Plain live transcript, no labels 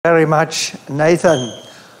Very much, Nathan,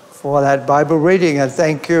 for that Bible reading, and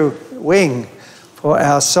thank you, Wing, for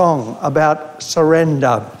our song about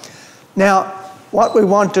surrender. Now, what we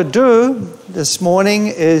want to do this morning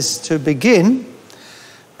is to begin,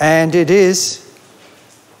 and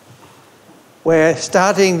we're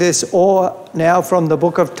starting this now from the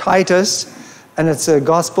book of Titus, and it's a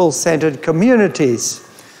gospel-centered communities.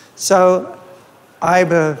 So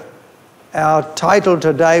our title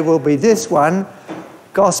today will be this one,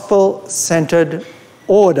 Gospel-Centered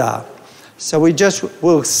Order. So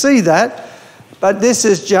we'll see that, but this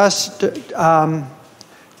is just to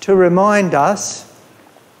remind us.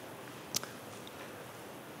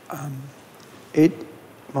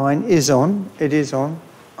 Mine is on. It is on.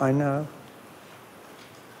 I know.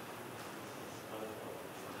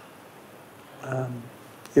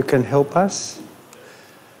 You can help us.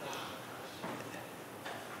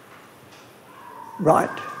 Right.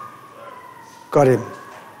 Got him.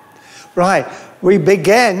 Right, we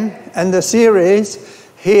began in the series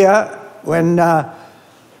here when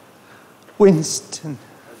Winston.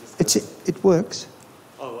 It works.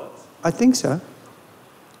 Oh, what? I think so.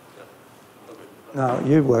 No,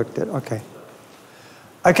 you worked it. Okay.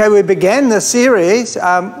 Okay, we began the series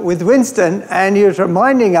with Winston, and he was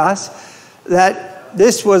reminding us that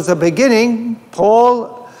this was the beginning.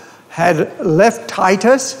 Paul had left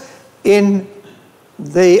Titus in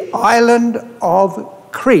the island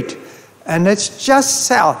of Crete. And it's just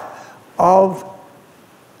south of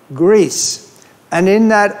Greece. And in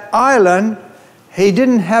that island, he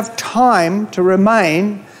didn't have time to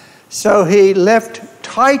remain, so he left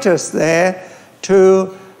Titus there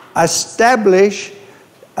to establish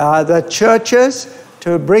the churches,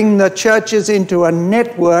 to bring the churches into a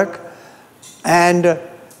network and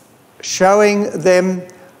showing them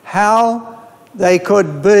how they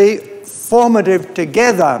could be formative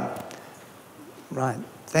together. Right.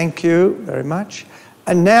 Thank you very much.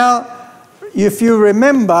 And now, if you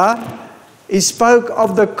remember, he spoke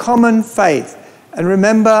of the common faith. And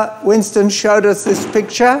remember, Winston showed us this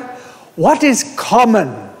picture. What is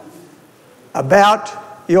common about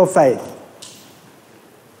your faith?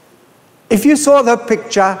 If you saw the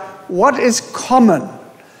picture, what is common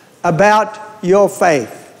about your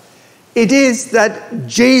faith? It is that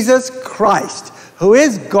Jesus Christ, who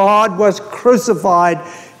is God, was crucified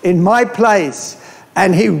in my place.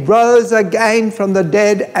 And he rose again from the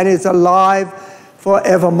dead and is alive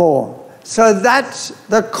forevermore. So that's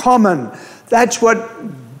the common. That's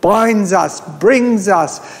what binds us, brings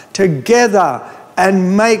us together,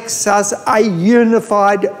 and makes us a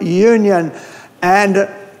unified union and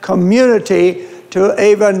community to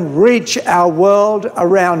even reach our world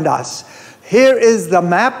around us. Here is the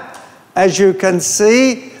map. As you can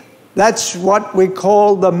see, that's what we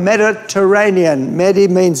call the Mediterranean. Medi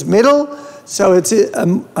means middle. So it's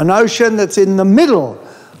an ocean that's in the middle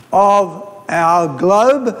of our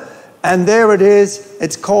globe, and there it is.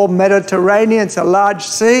 It's called Mediterranean. It's a large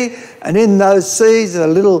sea, and in those seas,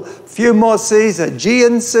 few more seas.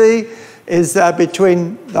 Aegean Sea is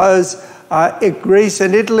between those Greece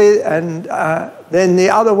and Italy, and then the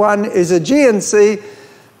other one is Aegean Sea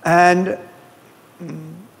and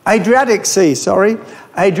Adriatic Sea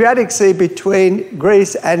between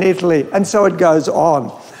Greece and Italy, and so it goes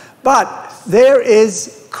on. But there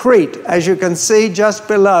is Crete, as you can see just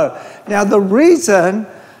below. Now, the reason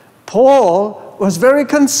Paul was very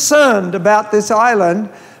concerned about this island,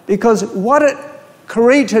 because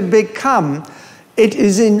Crete had become, it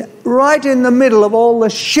is right in the middle of all the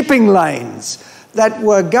shipping lanes that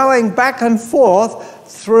were going back and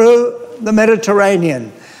forth through the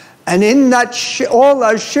Mediterranean. And in all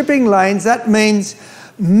those shipping lanes, that means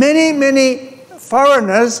many, many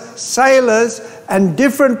foreigners, sailors, and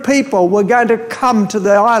different people were going to come to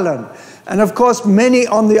the island. And of course, many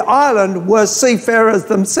on the island were seafarers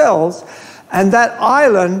themselves. And that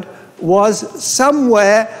island was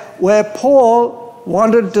somewhere where Paul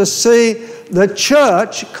wanted to see the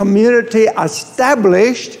church community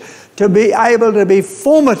established to be able to be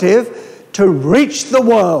formative to reach the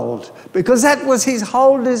world, because that was his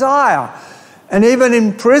whole desire. And even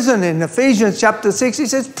in prison, in Ephesians chapter 6, he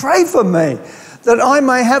says, "Pray for me, that I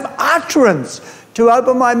may have utterance to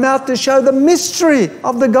open my mouth to show the mystery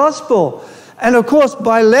of the gospel." And of course,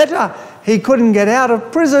 by letter, he couldn't get out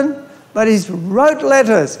of prison, but he wrote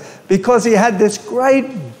letters because he had this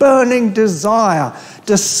great burning desire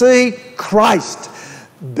to see Christ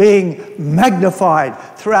being magnified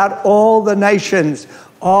throughout all the nations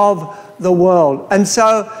of the world. And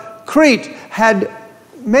so Crete had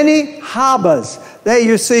many harbours. There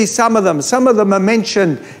you see some of them. Some of them are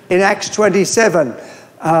mentioned in Acts 27.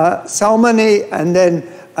 Salmone, and then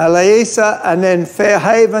Alaesa, and then Fair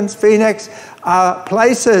Havens, Phoenix, are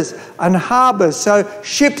places and harbours. So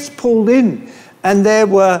ships pulled in, and there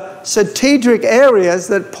were strategic areas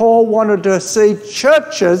that Paul wanted to see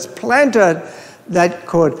churches planted that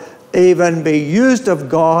could even be used of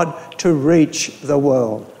God to reach the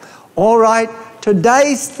world. All right,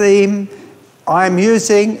 today's theme, I'm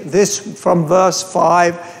using this from verse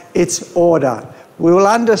 5, it's order. We will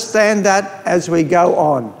understand that as we go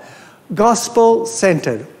on.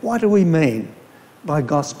 Gospel-centered. What do we mean by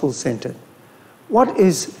gospel-centered? What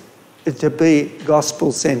is it to be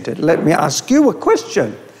gospel-centered? Let me ask you a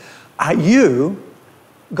question. Are you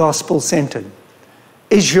gospel-centered?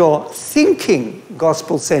 Is your thinking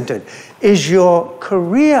gospel-centered? Is your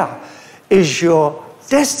career? Is your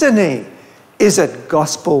destiny? Is it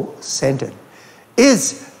gospel-centered?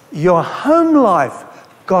 Is your home life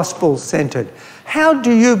gospel-centered? How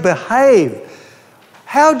do you behave?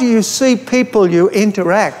 How do you see people you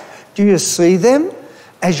interact? Do you see them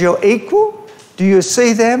as your equal? Do you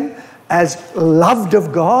see them as loved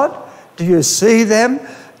of God? Do you see them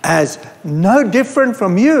as no different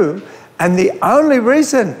from you? And the only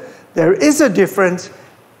reason there is a difference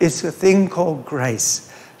is a thing called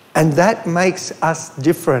grace. And that makes us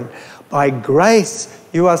different. By grace,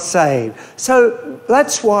 you are saved. So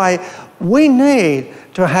that's why we need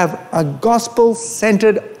to have a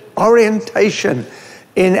gospel-centered orientation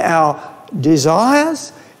in our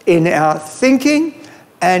desires, in our thinking,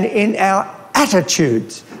 and in our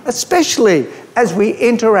attitudes, especially as we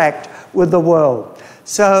interact with the world.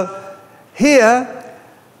 So here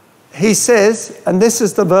he says, and this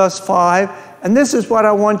is the verse 5, and this is what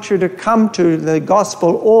I want you to come to, the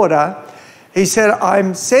gospel order. He said,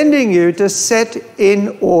 I'm sending you to set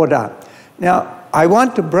in order. Now, I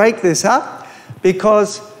want to break this up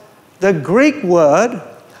because the Greek word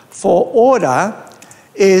for order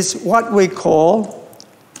is what we call,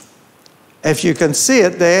 if you can see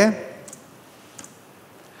it there,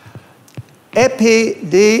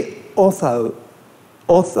 ortho.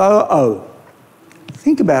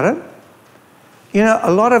 Think about it. You know,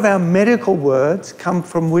 a lot of our medical words come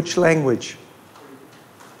from which language?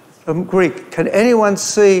 From Greek. Can anyone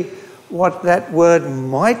see what that word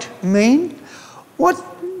might mean?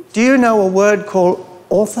 Do you know a word called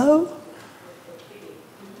ortho?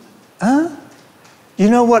 Huh? You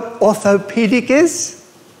know what orthopedic is?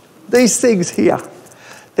 These things here.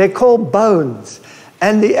 They're called bones.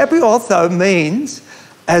 And the epiortho means,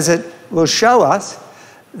 as it will show us,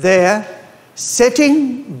 they're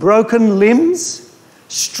setting broken limbs,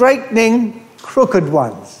 straightening crooked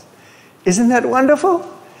ones. Isn't that wonderful?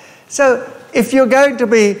 So if you're going to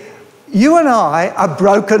be, you and I are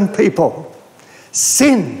broken people.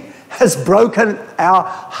 Sin has broken our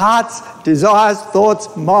hearts, desires,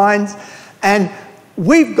 thoughts, minds, and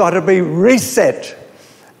we've got to be reset.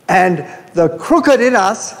 And the crooked in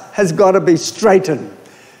us has got to be straightened.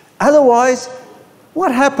 Otherwise,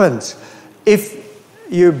 what happens if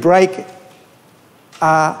you break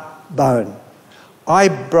a bone? I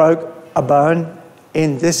broke a bone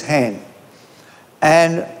in this hand.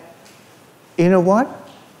 And you know what?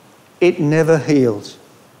 It never heals.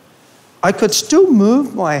 I could still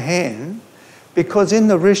move my hand because in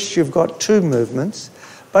the wrist you've got two movements.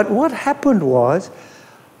 But what happened was,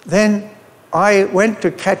 then I went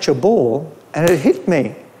to catch a ball and it hit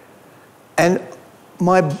me. And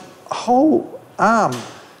my whole arm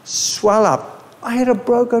swelled up. I had a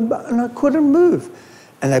broken bone and I couldn't move.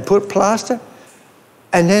 And they put plaster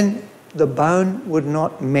and then the bone would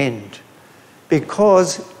not mend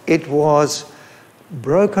because it was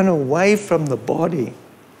broken away from the body.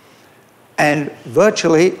 And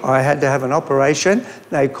virtually I had to have an operation.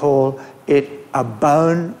 They call it a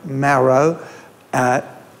bone marrow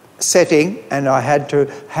setting, and I had to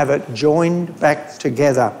have it joined back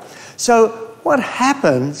together. So what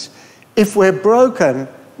happens if we're broken?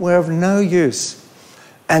 We're of no use.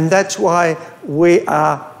 And that's why we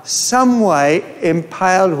are some way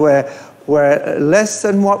impaled, we're less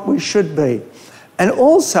than what we should be. And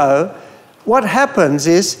also, what happens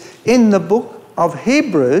is, in the book of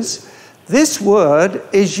Hebrews, this word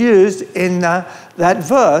is used in that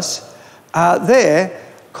verse there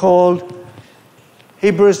called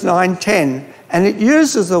Hebrews 9:10, and it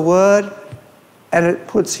uses the word, and it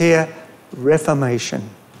puts here, reformation.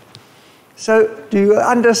 So do you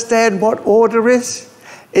understand what order is?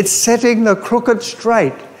 It's setting the crooked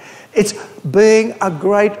straight. It's being a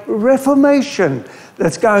great reformation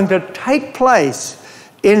that's going to take place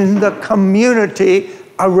in the community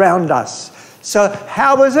around us. So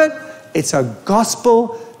how is it? It's a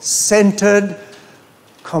gospel-centered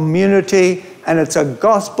community, and it's a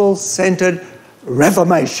gospel-centered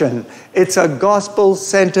reformation. It's a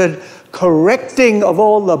gospel-centered correcting of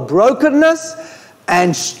all the brokenness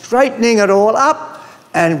and straightening it all up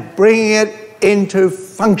and bringing it into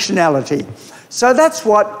functionality. So that's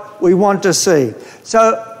what we want to see.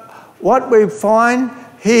 So what we find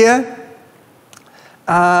here,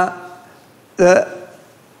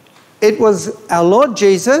 it was our Lord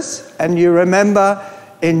Jesus, and you remember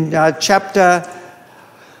in chapter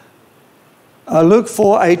Luke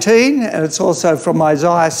 4:18, and it's also from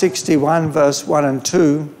Isaiah 61, verse 1 and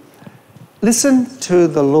 2. Listen to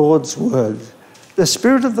the Lord's word. The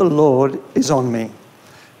Spirit of the Lord is on me,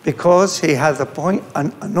 because he hath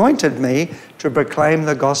anointed me to proclaim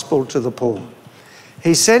the gospel to the poor.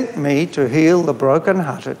 He sent me to heal the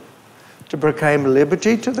brokenhearted, to proclaim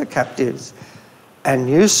liberty to the captives, and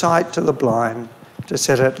new sight to the blind, to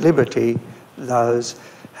set at liberty those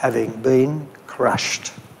having been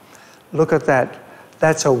crushed. Look at that.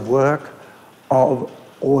 That's a work of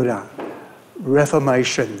order,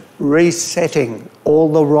 reformation, resetting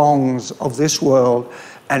all the wrongs of this world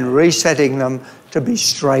and resetting them to be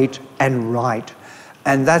straight and right.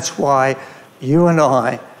 And that's why you and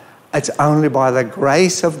I, it's only by the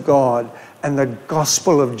grace of God and the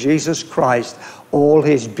gospel of Jesus Christ, all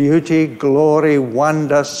his beauty, glory,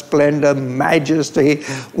 wonder, splendor, majesty,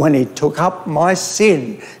 when he took up my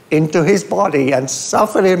sin into his body and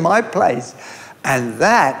suffered in my place. And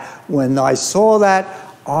that, when I saw that,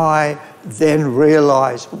 I then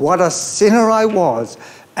realized what a sinner I was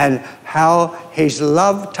and how his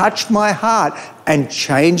love touched my heart and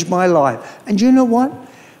changed my life. And you know what?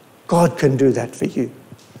 God can do that for you.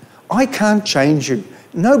 I can't change you.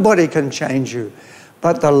 Nobody can change you.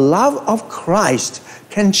 But the love of Christ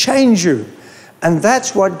can change you. And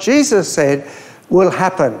that's what Jesus said will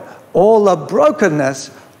happen. All the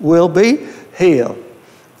brokenness will be healed.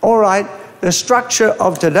 All right, the structure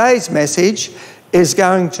of today's message is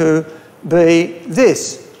going to be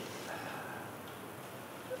this.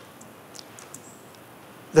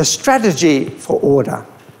 The strategy for order.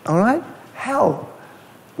 All right? How?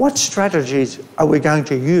 What strategies are we going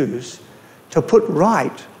to use to put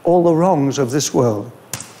right all the wrongs of this world?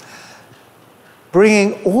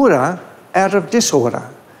 Bringing order out of disorder,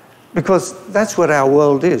 because that's what our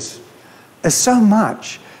world is. There's so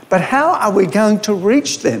much. But how are we going to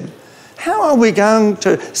reach them? How are we going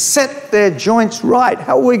to set their joints right?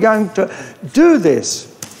 How are we going to do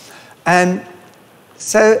this? And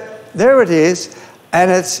so there it is, and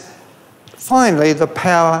it's finally the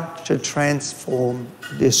power to transform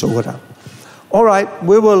disorder. All right,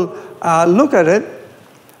 we will look at it,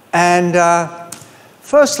 and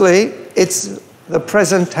firstly, it's the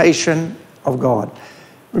presentation of God.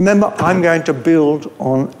 Remember, I'm going to build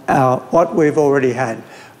on what we've already had.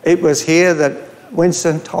 It was here that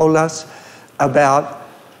Winston told us about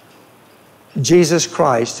Jesus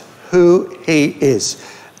Christ, who he is.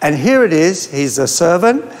 And here it is, he's the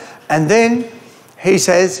servant, and then he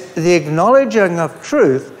says, the acknowledging of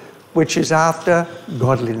truth, which is after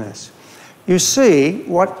godliness. You see,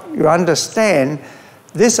 what you understand,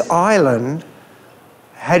 this island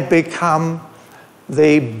had become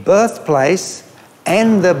the birthplace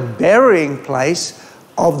and the burying place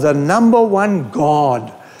of the number one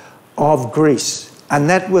god of Greece, and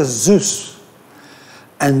that was Zeus.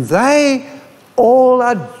 And they all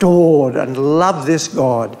adored and loved this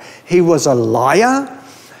god. He was a liar,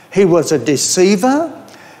 he was a deceiver,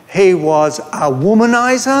 he was a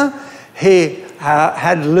womanizer, he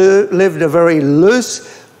had lived a very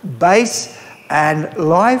loose, base and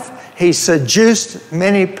life. He seduced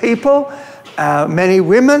many people, many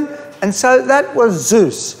women, and so that was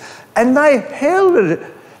Zeus. And they held it,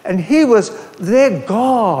 and he was their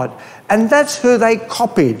god, and that's who they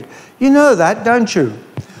copied. You know that, don't you?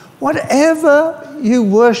 Whatever you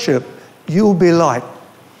worship, you'll be like.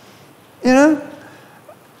 You know?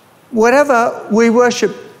 Whatever we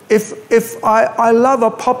worship, if I love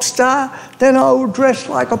a pop star, then I'll dress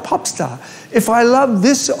like a pop star. If I love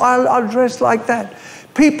this, I'll dress like that.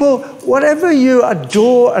 People, whatever you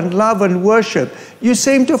adore and love and worship, you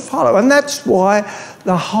seem to follow. And that's why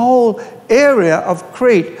the whole area of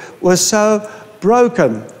Crete was so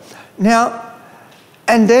broken. Now,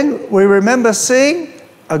 and then we remember seeing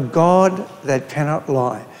a God that cannot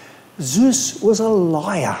lie. Zeus was a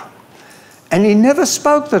liar, and he never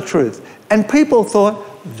spoke the truth. And people thought,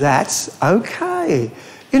 that's okay.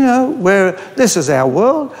 You know, this is our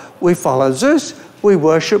world. We follow Zeus. We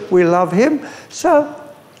worship. We love him. So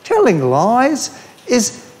telling lies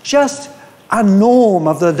is just a norm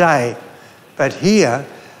of the day. But here,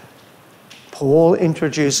 Paul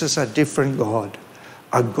introduces a different God,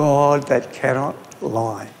 a God that cannot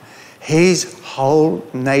lie. His whole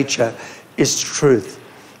nature is truth.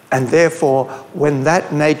 And therefore, when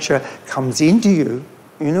that nature comes into you,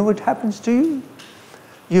 you know what happens to you?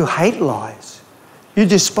 You hate lies. You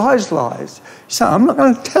despise lies. You say, I'm not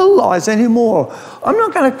going to tell lies anymore. I'm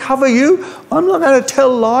not going to cover you. I'm not going to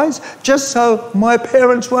tell lies just so my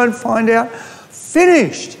parents won't find out.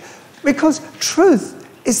 Finished. Because truth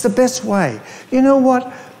is the best way. You know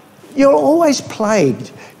what? You're always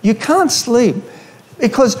plagued. You can't sleep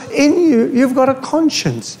because in you, you've got a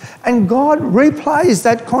conscience. And God replays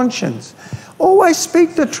that conscience. Always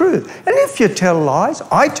speak the truth. And if you tell lies,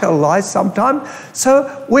 I tell lies sometimes,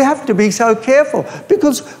 so we have to be so careful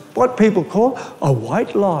because what people call a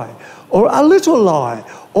white lie or a little lie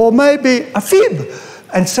or maybe a fib.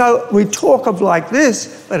 And so we talk of like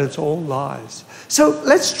this, but it's all lies. So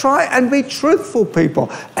let's try and be truthful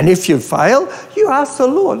people. And if you fail, you ask the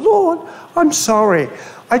Lord, Lord, I'm sorry.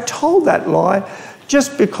 I told that lie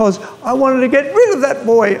just because I wanted to get rid of that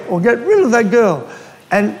boy or get rid of that girl.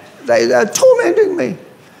 And they are tormenting me.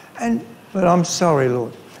 But I'm sorry,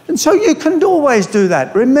 Lord. And so you can always do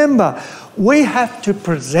that. Remember, we have to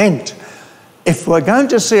present. If we're going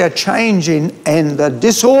to see a change in the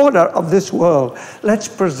disorder of this world, let's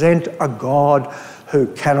present a God who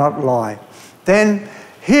cannot lie. Then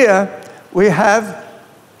here we have,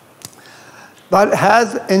 but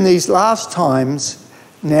has in these last times,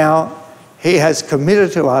 now he has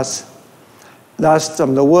committed to us thus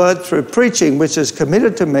the word through preaching, which is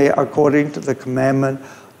committed to me according to the commandment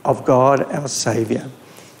of God our Saviour.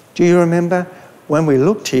 Do you remember when we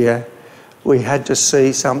looked here, we had to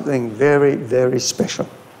see something very, very special.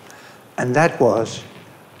 And that was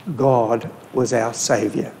God was our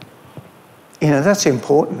Saviour. You know, that's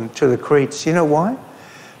important to the Cretes. You know why?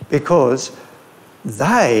 Because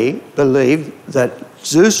they believed that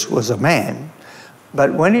Zeus was a man,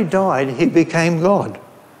 but when he died, he became God.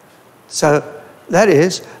 So that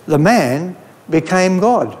is, the man became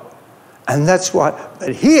God. And that's what,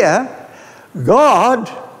 but here,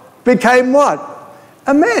 God became what?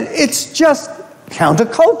 A man. It's just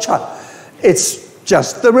counterculture. It's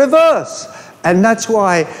just the reverse. And that's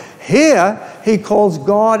why here he calls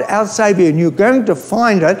God our Saviour. And you're going to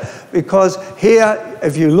find it because here,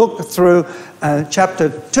 if you look through chapter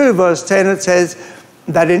 2, verse 10, it says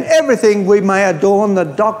that in everything we may adorn the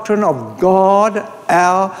doctrine of God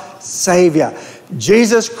our Saviour.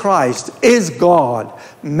 Jesus Christ is God,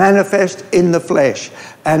 manifest in the flesh.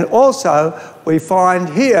 And also we find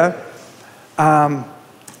here, and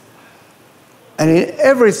in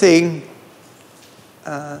everything,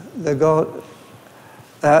 the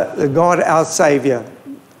God our Saviour,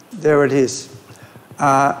 there it is,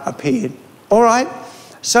 appeared. All right,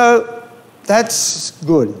 so that's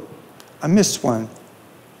good. I missed one.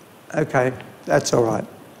 Okay, that's all right.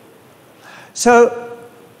 So,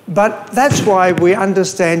 but that's why we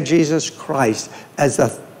understand Jesus Christ as the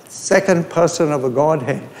second person of a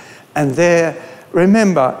Godhead. And there,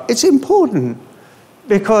 remember, it's important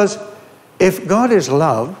because if God is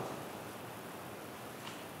love,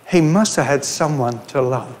 he must have had someone to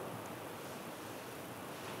love.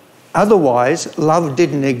 Otherwise, love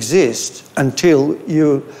didn't exist until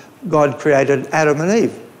God created Adam and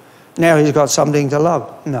Eve. Now he's got something to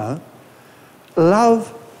love. No.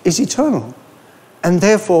 Love is eternal. And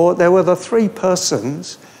therefore, there were the three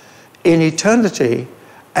persons in eternity,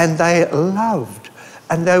 and they loved.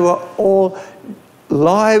 And they were all,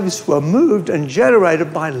 lives were moved and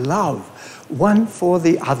generated by love, one for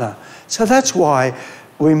the other. So that's why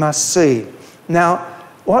we must see. Now,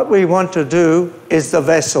 what we want to do is the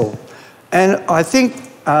vessel. And I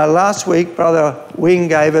think last week, Brother Wing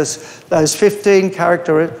gave us those 15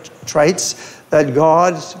 character traits that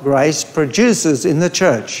God's grace produces in the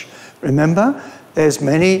church. Remember? There's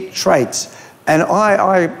many traits. And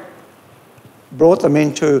I brought them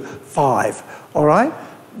into 5, all right?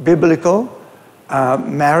 Biblical,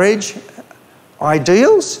 marriage,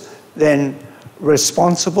 ideals, then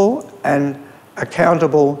responsible and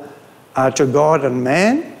accountable to God and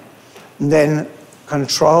man, and then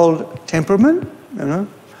controlled temperament, you know,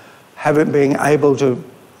 being able to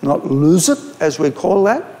not lose it, as we call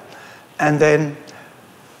that, and then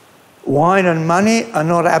wine and money are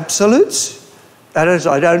not absolutes. That is,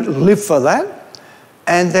 I don't live for that.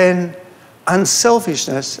 And then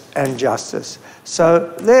unselfishness and justice.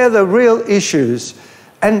 So they're the real issues.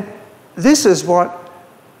 And this is what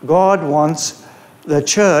God wants the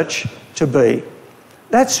church to be.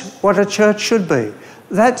 That's what a church should be.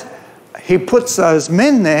 That he puts those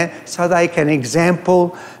men there so they can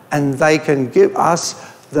example and they can give us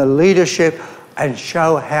the leadership and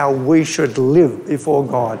show how we should live before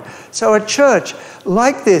God. So a church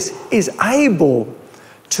like this is able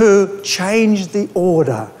to change the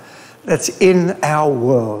order. that's in our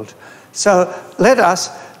world. So let us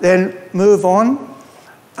then move on.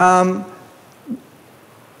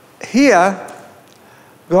 Here,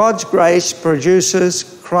 God's grace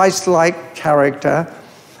produces Christ-like character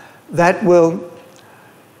that will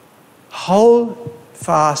hold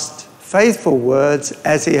fast faithful words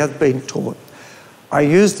as he hath been taught. I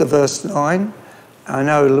used the verse 9. I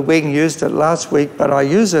know Wing used it last week, but I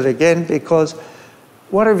use it again because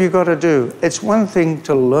what have you got to do? It's one thing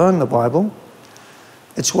to learn the Bible.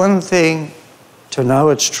 It's one thing to know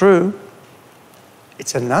it's true.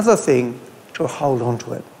 It's another thing to hold on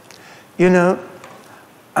to it. You know,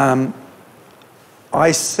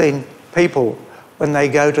 I've seen people when they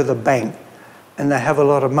go to the bank and they have a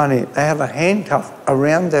lot of money, they have a handcuff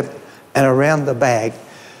around them and around the bag.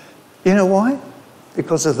 You know why?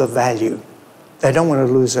 Because of the value. They don't want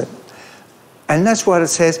to lose it. And that's what it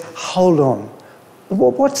says, hold on.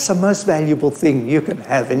 What's the most valuable thing you can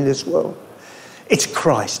have in this world? It's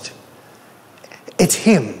Christ. It's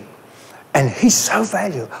him. And he's so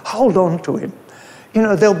valuable. Hold on to him. You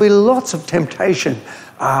know, there'll be lots of temptation.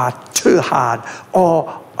 Too hard.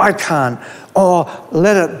 Or I can't. Or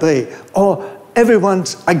let it be. Or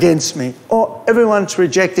everyone's against me. Or everyone's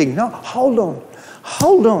rejecting. No, hold on.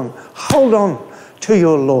 Hold on. Hold on to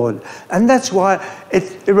your Lord. And that's why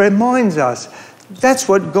it reminds us, that's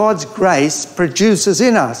what God's grace produces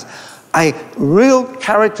in us, a real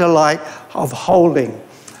character like of holding.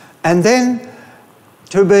 And then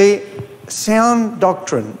to be sound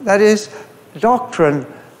doctrine, that is doctrine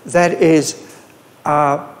that is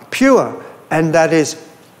pure and that is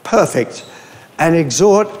perfect, and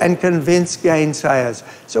exhort and convince gainsayers.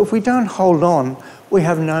 So if we don't hold on, we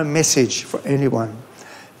have no message for anyone.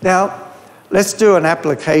 Now, let's do an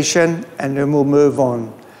application and then we'll move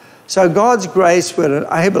on. So God's grace will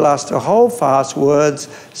enable us to hold fast words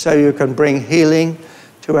so you can bring healing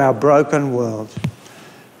to our broken world.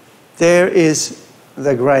 There is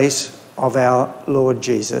the grace of our Lord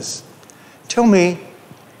Jesus. Tell me,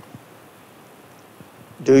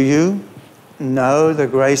 do you know the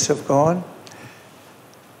grace of God?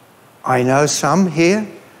 I know some here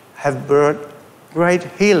have brought great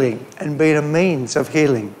healing and been a means of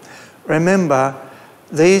healing. Remember,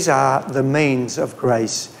 these are the means of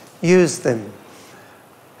grace. Use them.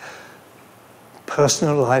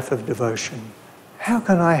 Personal life of devotion. How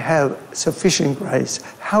can I have sufficient grace?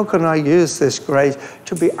 How can I use this grace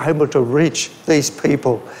to be able to reach these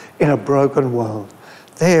people in a broken world?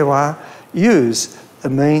 There you are. Use the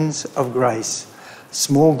means of grace.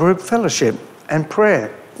 Small group fellowship and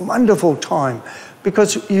prayer. Wonderful time,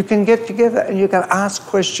 because you can get together and you can ask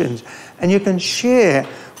questions and you can share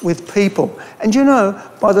with people. And you know,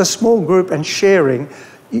 by the small group and sharing,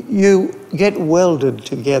 you get welded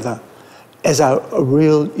together as a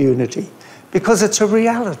real unity, because it's a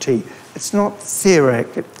reality. It's not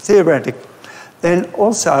theoretic. Then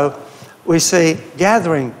also we see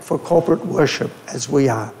gathering for corporate worship as we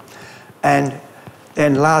are. And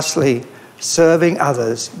then lastly, serving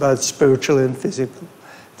others, both spiritual and physical.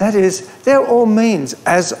 That is, they're all means.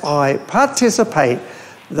 As I participate,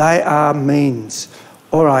 they are means.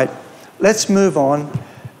 All right, let's move on.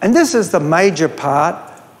 And this is the major part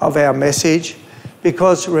of our message,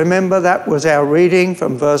 because remember that was our reading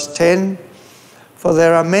from verse 10. For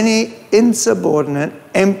there are many insubordinate,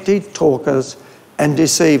 empty talkers and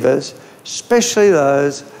deceivers, especially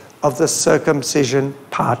those of the circumcision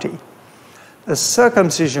party. The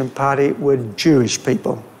circumcision party were Jewish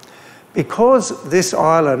people. Because this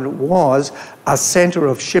island was a centre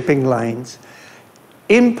of shipping lanes,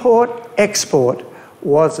 import-export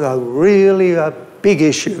was really a big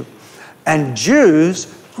issue. And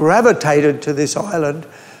Jews gravitated to this island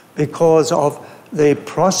because of the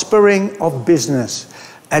prospering of business.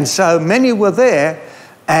 And so many were there,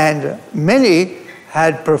 and many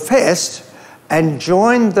had professed and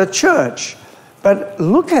joined the church. But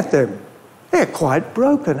look at them. They're quite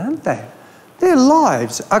broken, aren't they? Their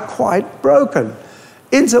lives are quite broken.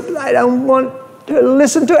 They don't want to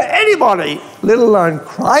listen to anybody, let alone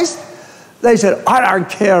Christ. They said, I don't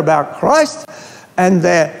care about Christ. And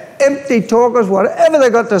they're empty talkers, whatever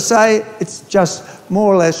they got to say, it's just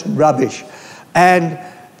more or less rubbish. And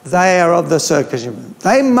they are of the circumcision.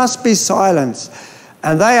 They must be silenced.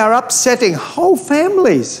 And they are upsetting whole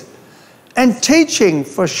families and teaching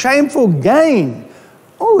for shameful gain.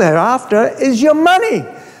 All they're after is your money.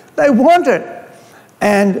 They want it.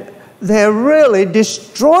 And they're really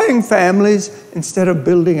destroying families instead of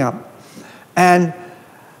building up. And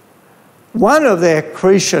one of their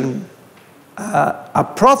Cretan,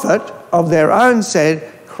 a prophet of their own,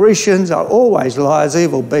 said, Cretans are always liars,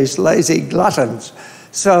 evil beasts, lazy gluttons.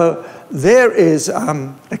 So there is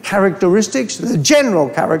the characteristics, the general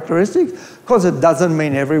characteristics. Of course, it doesn't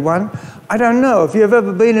mean everyone. I don't know if you've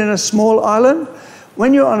ever been in a small island.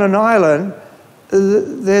 When you're on an island,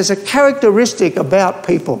 there's a characteristic about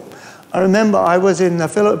people. I remember I was in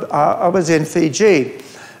Fiji,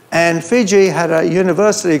 and Fiji had a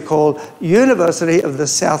university called University of the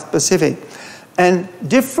South Pacific, and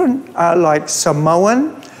different like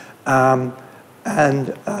Samoan and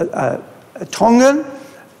Tongan,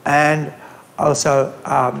 and also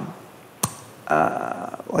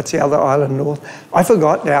what's the other island north? I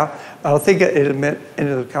forgot now. I think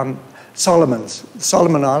it'll come Solomon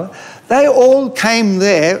Island. They all came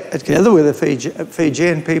there together with the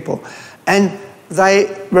Fijian people, and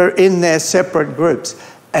they were in their separate groups,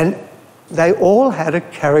 and they all had a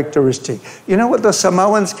characteristic. You know what the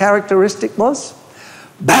Samoans' characteristic was?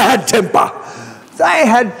 Bad temper. They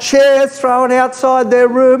had chairs thrown outside their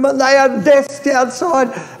room, and they had desks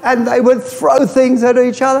outside, and they would throw things at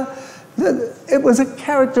each other. It was a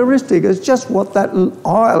characteristic. It's just what that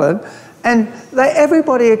island, and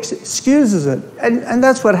everybody excuses it, and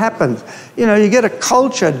that's what happens. You know, you get a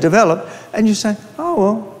culture developed, and you say, oh,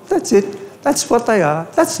 well, that's it. That's what they are.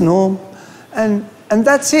 That's norm, and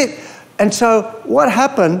that's it. And so what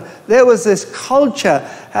happened, there was this culture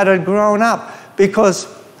that had grown up because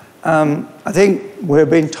I think we've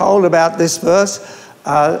been told about this verse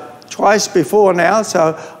twice before now,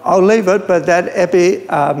 so I'll leave it, but that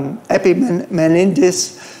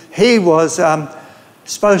Epimenides, he was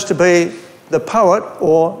supposed to be the poet,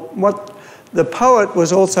 or what the poet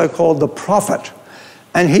was also called the prophet,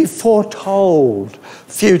 and he foretold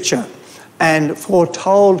future and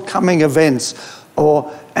foretold coming events,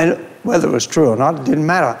 and whether it was true or not, it didn't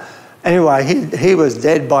matter. Anyway, he was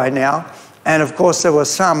dead by now, and of course there were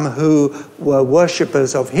some who were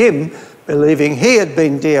worshippers of him, believing he had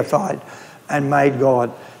been deified and made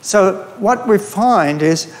God. So what we find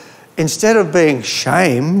is, instead of being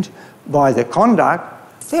shamed by their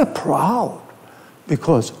conduct, they're proud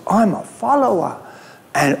because I'm a follower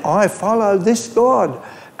and I follow this God.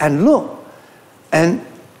 And look, and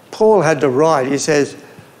Paul had to write, he says,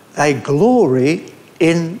 they glory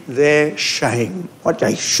in their shame. What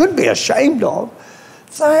they should be ashamed of,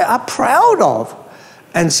 they are proud of.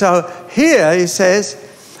 And so here he says,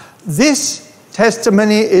 this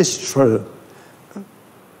testimony is true.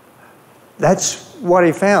 That's what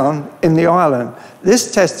he found in the island.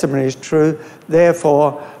 This testimony is true,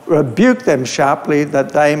 therefore rebuke them sharply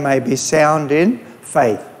that they may be sound in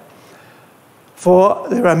faith. For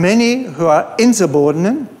there are many who are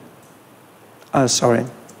insubordinate,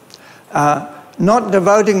 not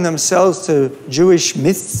devoting themselves to Jewish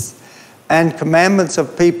myths and commandments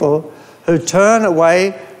of people, who turn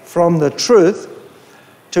away from the truth.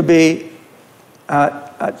 To the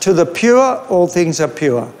pure, all things are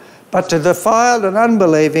pure, but to the defiled and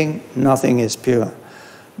unbelieving, nothing is pure.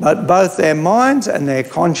 But both their minds and their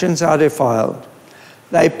conscience are defiled.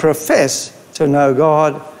 They profess to know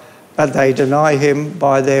God, but they deny him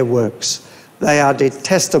by their works. They are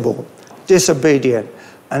detestable, disobedient,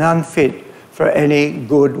 and unfit for any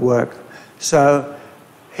good work. So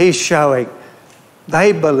he's showing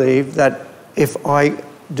they believe that if I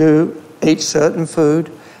do eat certain food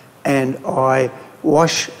and I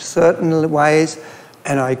wash certain ways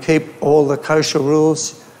and I keep all the kosher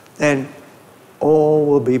rules, then all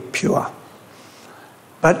will be pure.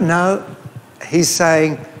 But no, he's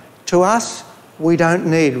saying to us, we don't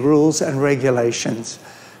need rules and regulations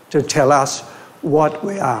to tell us what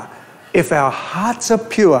we are. If our hearts are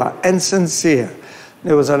pure and sincere.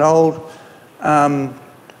 There was an old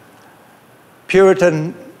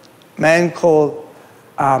Puritan man called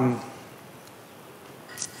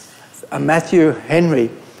Matthew Henry,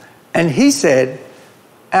 and he said,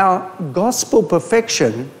 our gospel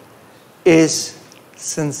perfection is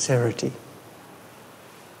sincerity.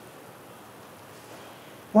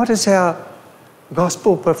 What is our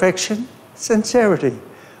gospel perfection? Sincerity.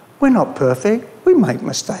 We're not perfect. We make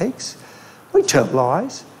mistakes. We tell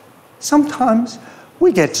lies. Sometimes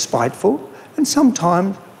we get spiteful, and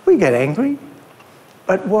sometimes we get angry.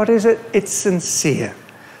 But what is it? It's sincere.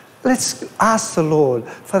 Let's ask the Lord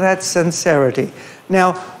for that sincerity.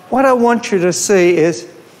 Now, what I want you to see is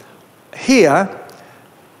here,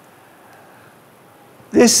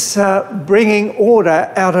 this bringing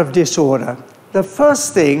order out of disorder. The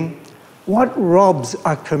first thing, what robs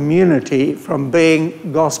a community from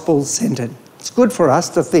being gospel-centered? It's good for us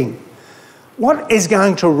to think. What is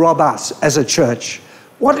going to rob us as a church?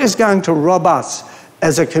 What is going to rob us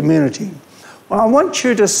as a community? Well, I want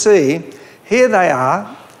you to see, here they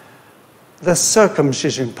are, the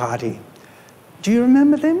circumcision party. Do you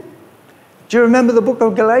remember them? Do you remember the book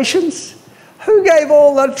of Galatians? Who gave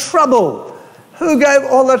all the trouble? Who gave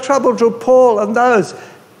all the trouble to Paul and those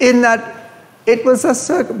in that? It was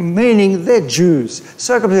a meaning they're Jews.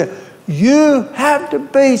 Circumcision. You have to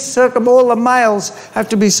be circumcised. All the males have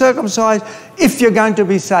to be circumcised if you're going to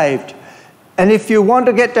be saved. And if you want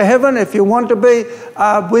to get to heaven, if you want to be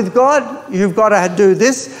with God, you've got to do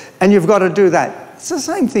this and you've got to do that. It's the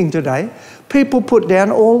same thing today. People put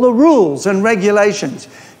down all the rules and regulations.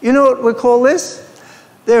 You know what we call this?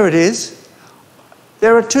 There it is.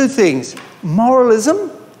 There are two things, moralism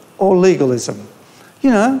or legalism. You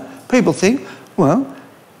know, people think, well,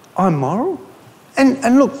 I'm moral.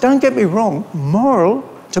 And look, don't get me wrong,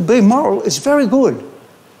 to be moral is very good,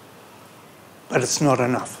 but it's not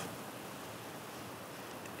enough.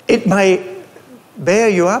 It may bear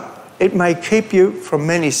you up, it may keep you from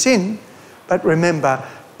many sin, but remember,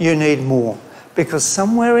 you need more. Because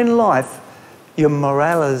somewhere in life, your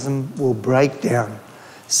moralism will break down.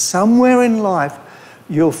 Somewhere in life,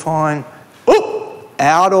 you'll find, oh,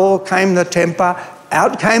 out all came the temper,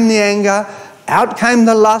 out came the anger, out came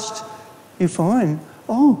the lust. You find,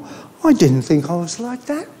 oh, I didn't think I was like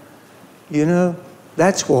that. You know,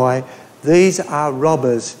 that's why these are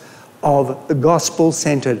robbers of the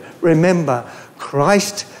gospel-centered. Remember,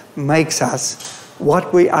 Christ makes us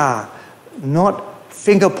what we are, not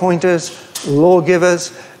finger pointers,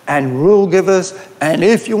 lawgivers and rule givers, and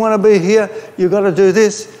if you want to be here, you've got to do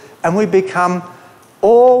this. And we become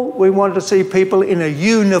we want to see people in a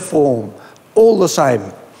uniform, all the same,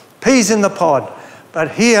 peas in the pod.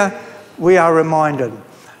 But here we are reminded.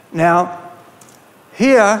 Now,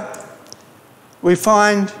 here we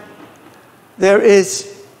find there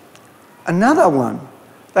is another one.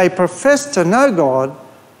 They profess to know God,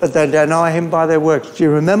 but they deny him by their works. Do you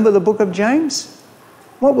remember the book of James?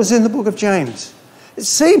 What was in the book of James? It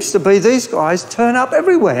seems to be these guys turn up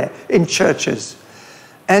everywhere in churches.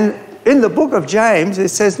 And in the book of James, it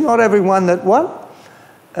says, not everyone that what?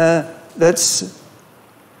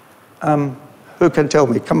 Who can tell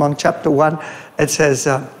me? Come on, chapter 1. It says,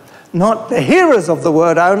 not the hearers of the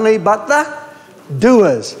word only, but the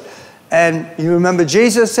doers. And you remember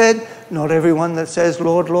Jesus said, not everyone that says,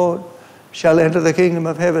 Lord, Lord, shall enter the kingdom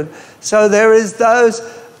of heaven. So there is those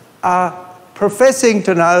professing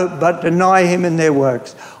to know, but deny him in their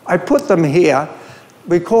works. I put them here.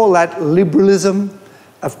 We call that liberalism.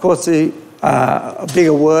 Of course, a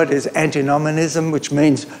bigger word is antinomianism, which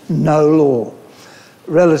means no law.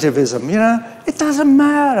 Relativism, you know, it doesn't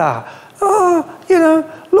matter. Oh, you know,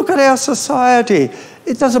 look at our society.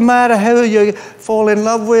 It doesn't matter who you fall in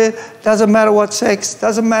love with, doesn't matter what sex,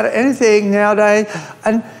 doesn't matter anything nowadays.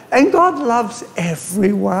 And God loves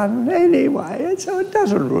everyone anyway, and so it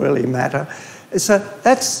doesn't really matter. So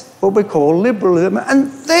that's what we call liberalism.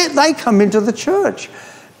 And they come into the church.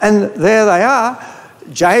 And there they are.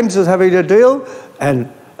 James was having to deal,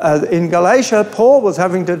 and in Galatia, Paul was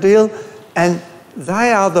having to deal, and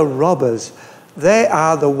they are the robbers. They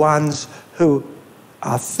are the ones who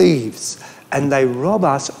are thieves, and they rob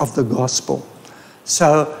us of the gospel.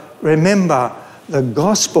 So remember, the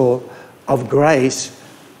gospel of grace,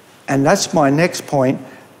 and that's my next point,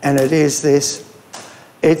 and it is this.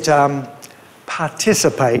 It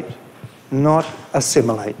participate, not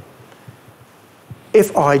assimilate.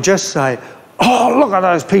 If I just say, oh, look at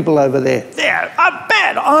those people over there. They're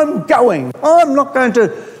bad. I'm going. I'm not going to.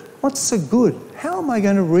 What's the good? How am I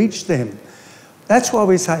going to reach them? That's why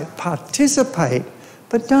we say participate,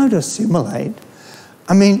 but don't assimilate.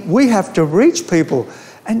 I mean, we have to reach people,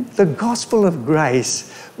 and the gospel of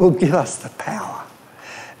grace will give us the power.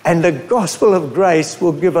 And the gospel of grace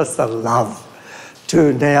will give us the love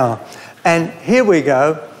to now. And here we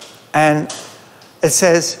go, and it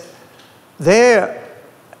says there.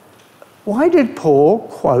 Why did Paul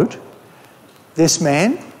quote this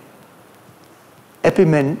man,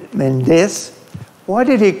 Epimenides? Why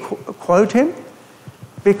did he quote him?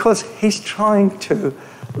 Because he's trying to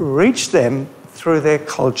reach them through their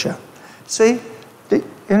culture. See, you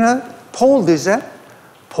know, Paul does that.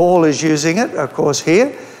 Paul is using it, of course,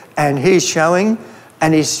 here, and he's showing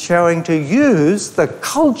to use the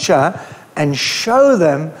culture and show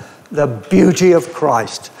them the beauty of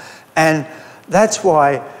Christ. And that's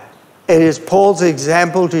why it is Paul's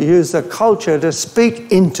example to use the culture to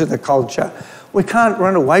speak into the culture. We can't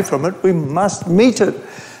run away from it. We must meet it.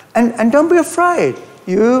 And don't be afraid.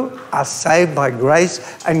 You are saved by grace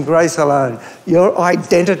and grace alone. Your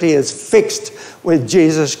identity is fixed with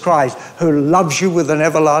Jesus Christ, who loves you with an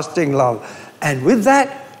everlasting love. And with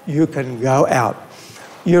that, you can go out.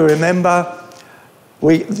 You remember,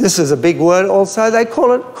 this is a big word also, they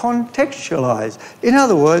call it contextualize. In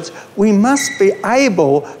other words, we must be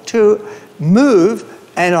able to move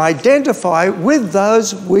and identify with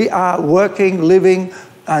those we are working, living,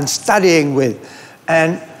 and studying with.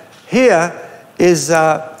 And here is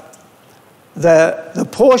the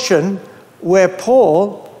portion where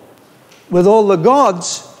Paul, with all the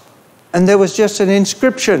gods, and there was just an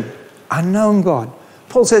inscription, unknown God.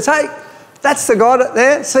 Paul says, hey, that's the God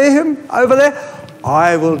there, see him over there?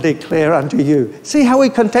 I will declare unto you. See how he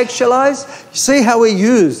contextualized? See how he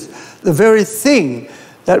used the very thing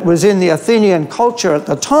that was in the Athenian culture at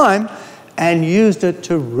the time and used it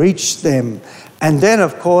to reach them. And then,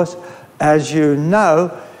 of course, as you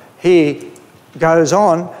know, he goes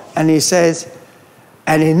on and he says,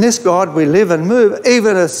 and in this God we live and move,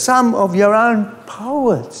 even as some of your own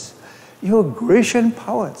poets, your Grecian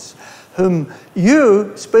poets, whom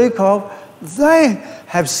you speak of, they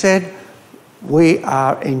have said, we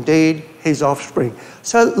are indeed his offspring.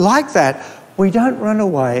 So like that, we don't run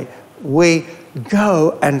away. We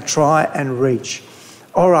go and try and reach.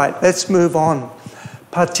 All right, let's move on.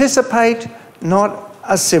 Participate, not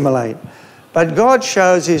assimilate. But God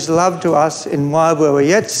shows his love to us in while we were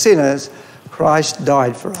yet sinners, Christ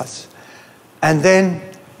died for us. And then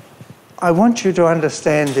I want you to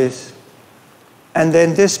understand this. And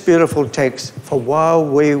then this beautiful text, for while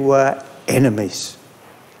we were enemies.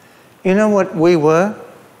 You know what we were?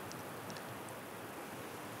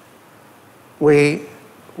 We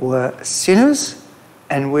were sinners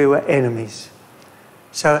and we were enemies.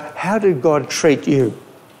 So how did God treat you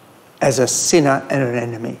as a sinner and an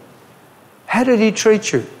enemy? How did he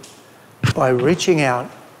treat you? By reaching out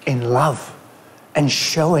in love and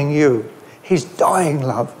showing you his dying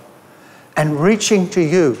love and reaching to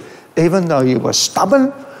you, even though you were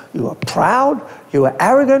stubborn, you were proud, you were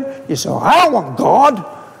arrogant, you said, I don't want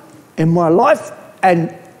God in my life.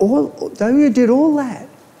 And though you did all that,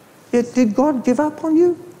 yet did God give up on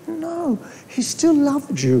you? No, he still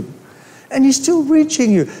loved you and he's still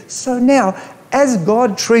reaching you. So now, as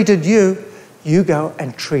God treated you, you go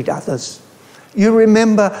and treat others. You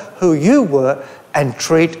remember who you were and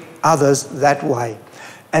treat others that way.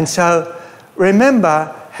 And so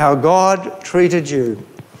remember how God treated you.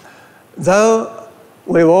 Though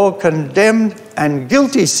we were all condemned and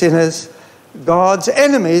guilty sinners, God's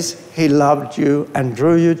enemies, he loved you and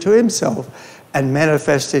drew you to himself and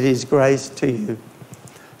manifested his grace to you.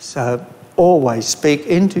 So always speak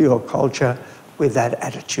into your culture with that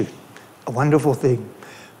attitude. A wonderful thing.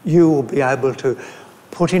 You will be able to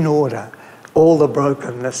put in order all the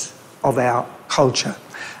brokenness of our culture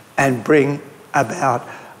and bring about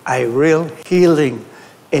a real healing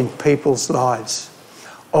in people's lives.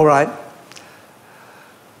 All right.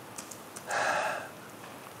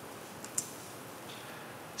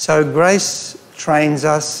 So grace trains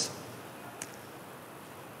us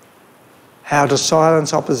how to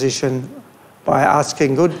silence opposition by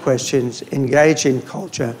asking good questions, engage in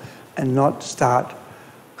culture, and not start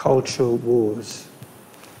cultural wars.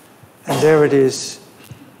 And there it is.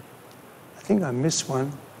 I think I missed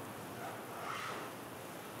one.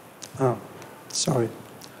 Oh, sorry.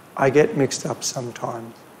 I get mixed up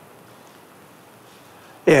sometimes.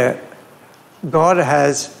 Yeah, God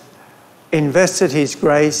has invested his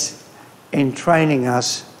grace in training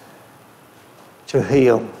us to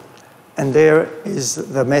heal. And there is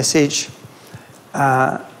the message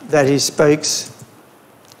that he speaks.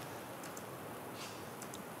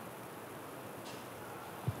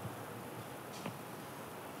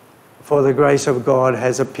 For the grace of God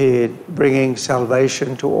has appeared, bringing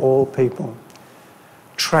salvation to all people,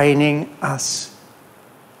 training us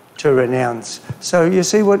to renounce. So you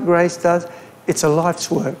see what grace does? It's a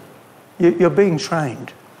life's work. You're being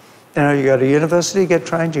trained. You know, you go to university, you get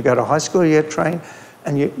trained. You go to high school, you get trained.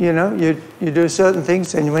 And you do certain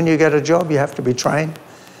things, and when you get a job, you have to be trained.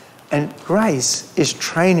 And grace is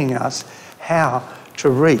training us how to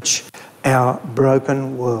reach our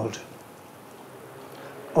broken world.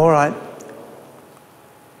 All right.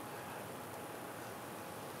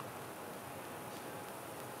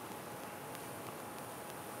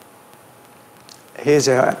 Here's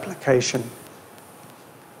our application.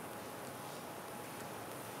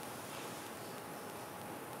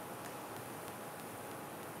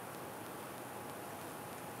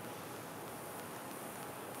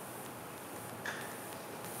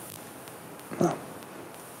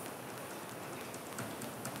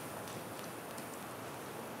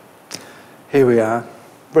 Here we are,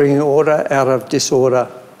 bringing order out of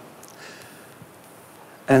disorder.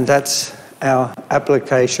 And that's our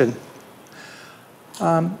application.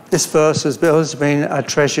 This verse has been a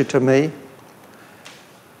treasure to me.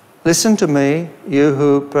 Listen to me, you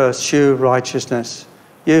who pursue righteousness,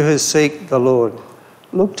 you who seek the Lord.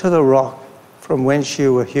 Look to the rock from whence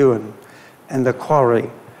you were hewn, and the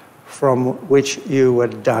quarry from which you were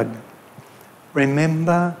dug.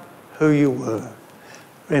 Remember who you were.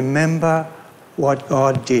 Remember what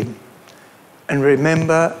God did. And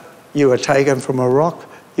remember, you were taken from a rock.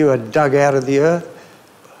 You were dug out of the earth.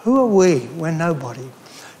 Who are we? We're nobody.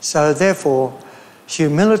 So therefore,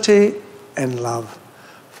 humility and love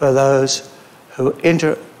for those who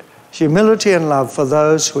humility and love for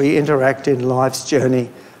those who interact in life's journey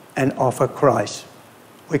and offer Christ.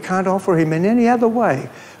 We can't offer him in any other way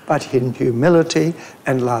but in humility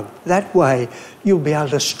and love. That way, you'll be able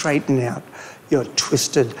to straighten out your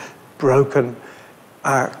twisted, broken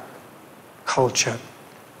culture.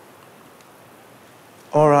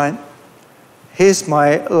 All right, here's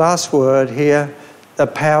my last word here, the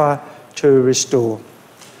power to restore.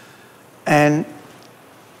 And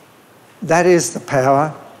that is the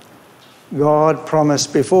power God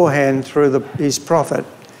promised beforehand through his prophet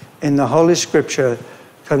in the Holy Scripture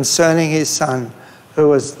concerning his Son, who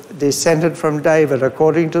was descended from David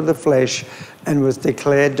according to the flesh and was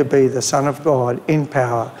declared to be the Son of God in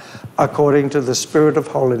power according to the Spirit of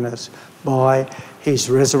holiness by his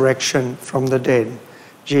resurrection from the dead,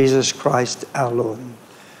 Jesus Christ our Lord.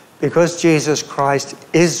 Because Jesus Christ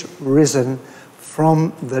is risen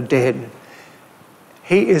from the dead,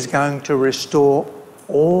 he is going to restore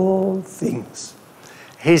all things.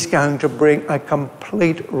 He's going to bring a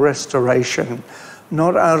complete restoration,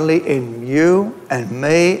 not only in you and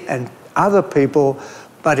me and other people,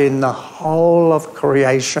 but in the whole of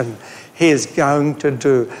creation. He is going to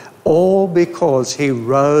do all because he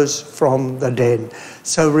rose from the dead.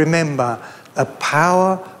 So remember, the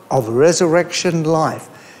power of resurrection life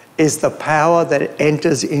is the power that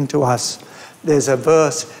enters into us. There's a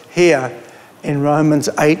verse here in Romans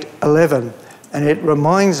 8:11, and it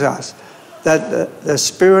reminds us that the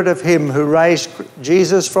Spirit of him who raised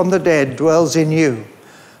Jesus from the dead dwells in you.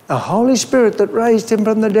 The Holy Spirit that raised him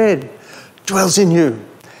from the dead dwells in you.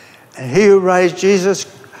 And he who raised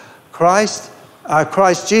Christ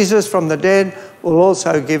Jesus from the dead will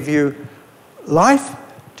also give you life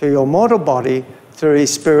to your mortal body through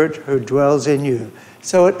his Spirit who dwells in you.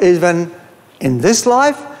 So even in this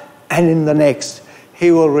life and in the next, he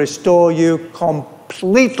will restore you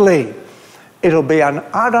completely. It'll be an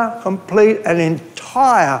utter, complete, and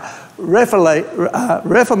entire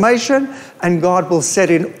reformation, and God will set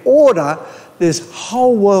in order this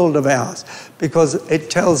whole world of ours, because it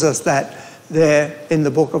tells us that there in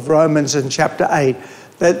the book of Romans in chapter 8,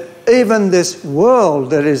 that even this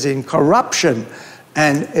world that is in corruption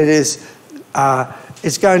and it's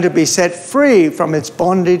going to be set free from its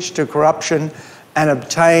bondage to corruption and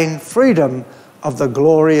obtain freedom of the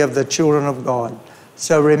glory of the children of God.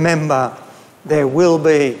 So remember, there will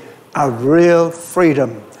be a real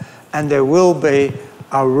freedom and there will be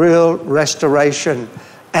a real restoration.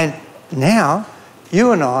 And now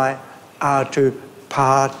you and I are to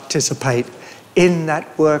participate in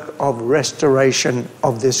that work of restoration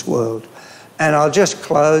of this world. And I'll just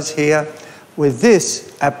close here with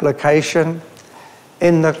this application.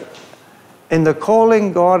 In the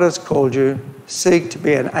calling God has called you, seek to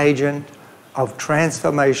be an agent of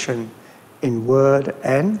transformation in word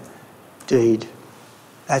and deed.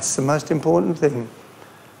 That's the most important thing.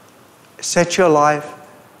 Set your life.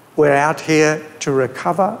 We're out here to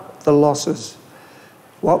recover the losses.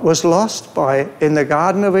 What was lost in the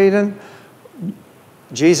Garden of Eden,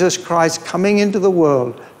 Jesus Christ coming into the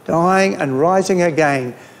world, dying and rising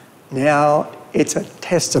again. Now it's a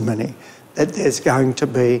testimony that there's going to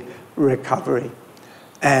be recovery.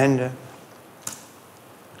 And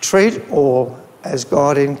treat all as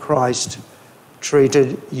God in Christ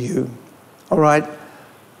treated you. All right,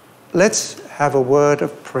 let's have a word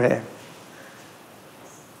of prayer.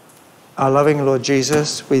 Our loving Lord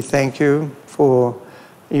Jesus, we thank you for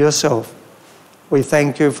yourself. We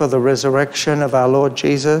thank you for the resurrection of our Lord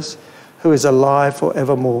Jesus, who is alive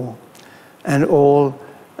forevermore, and all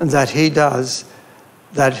that he does,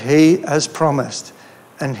 that he has promised,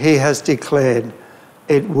 and he has declared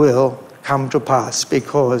it will come to pass,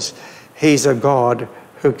 because he's a God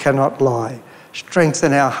who cannot lie.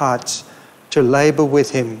 Strengthen our hearts to labour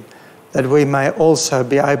with him, that we may also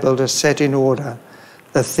be able to set in order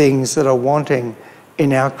the things that are wanting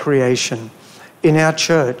in our creation, in our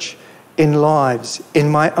church, in lives, in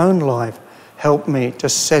my own life. Help me to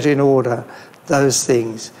set in order those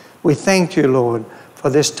things. We thank you, Lord, for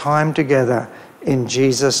this time together. In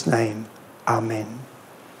Jesus' name, amen.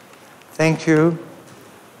 Thank you.